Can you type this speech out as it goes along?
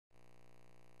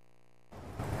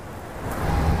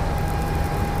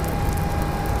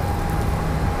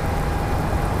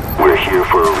here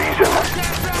for a reason.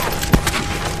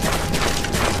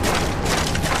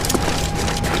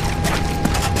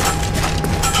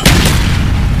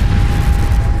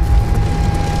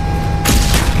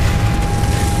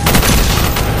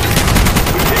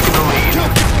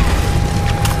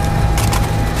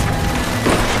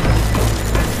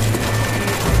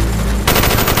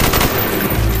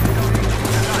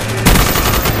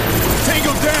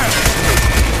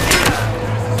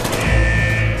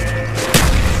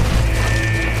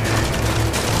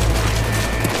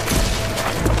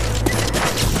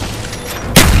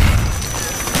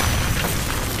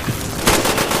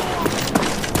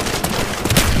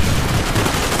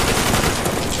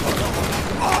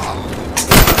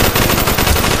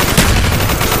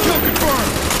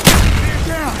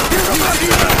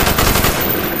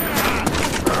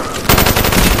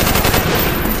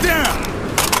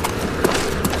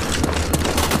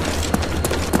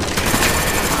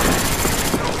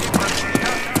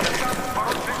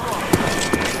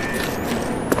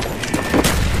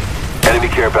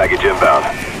 Care package inbound.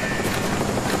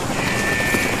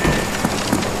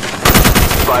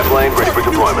 Spy plane ready for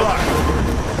deployment.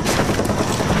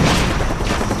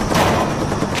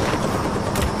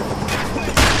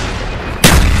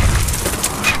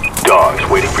 Dogs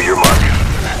waiting for your mark.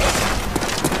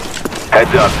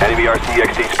 Heads up, enemy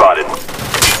RCXD spotted.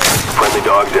 Friendly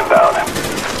dogs inbound.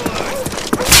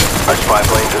 Our spy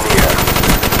plane's in the air.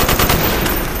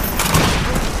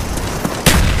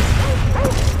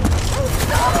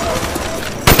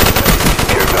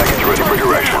 Ready for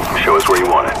direction. Show us where you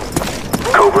want it.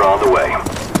 Cobra on the way.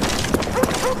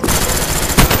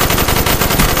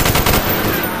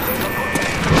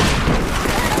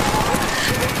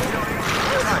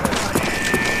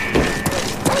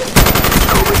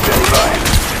 Cobra standing by.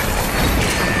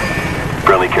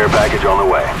 Friendly care package on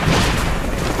the way.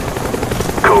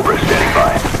 Cobra standing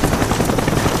by.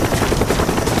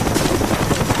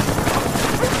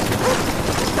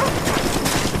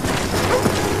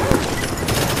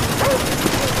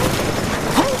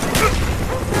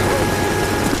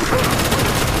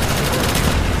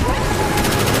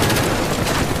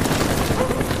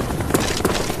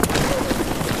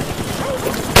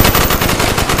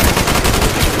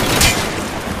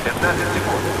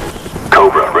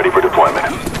 Cobra, ready for deployment.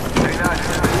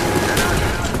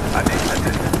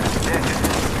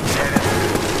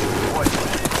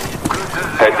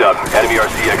 Heads up, enemy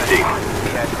RCXD.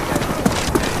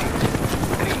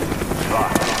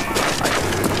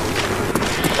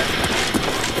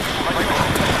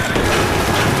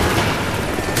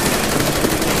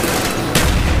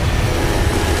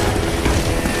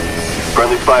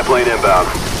 Friendly spy plane inbound.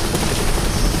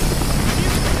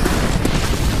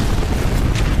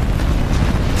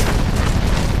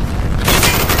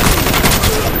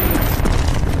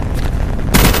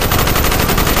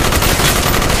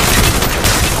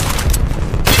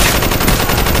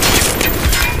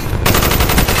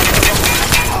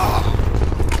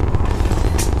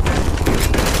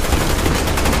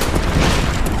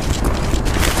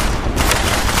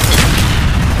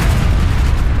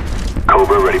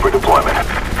 Cobra ready for deployment.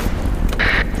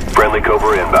 Friendly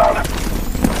Cobra inbound.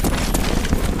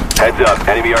 Heads up,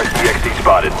 enemy RCXD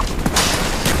spotted.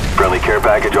 Friendly care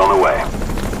package on the way.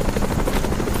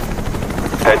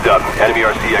 Heads up, enemy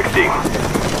RCXD.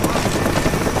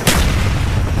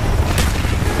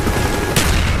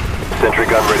 Sentry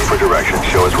gun ready for direction.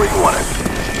 Show us where you want it.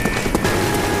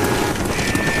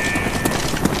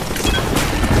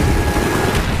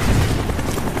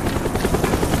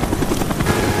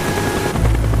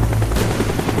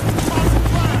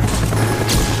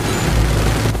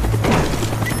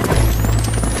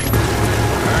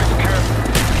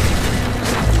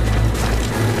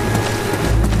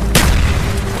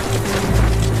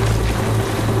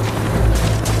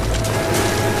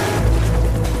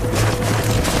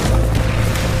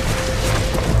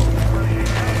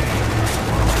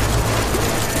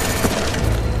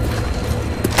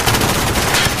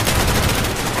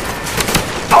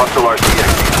 Hostile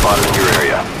RCXD spotted in your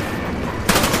area.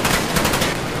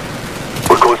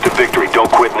 We're close to victory. Don't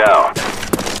quit now.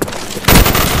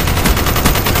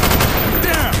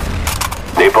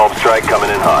 Napalm strike coming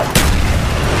in hot.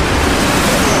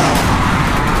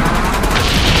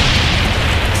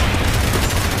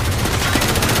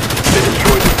 They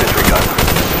destroyed the sentry gun.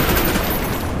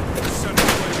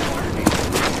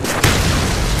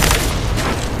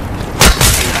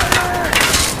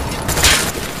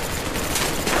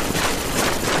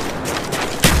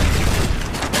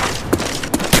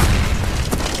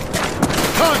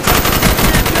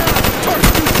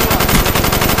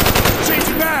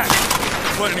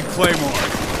 Claymore.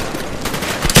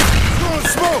 Throwing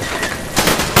smoke!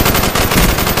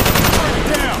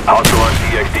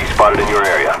 spotted in your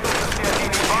area.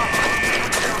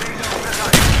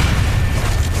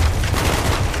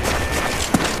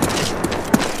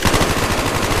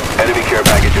 Enemy care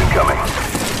package incoming.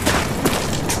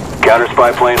 Counter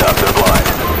spy plane up, they're blind.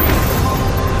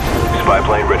 Spy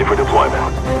plane ready for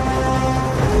deployment.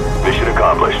 Mission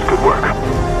accomplished, good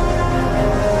work.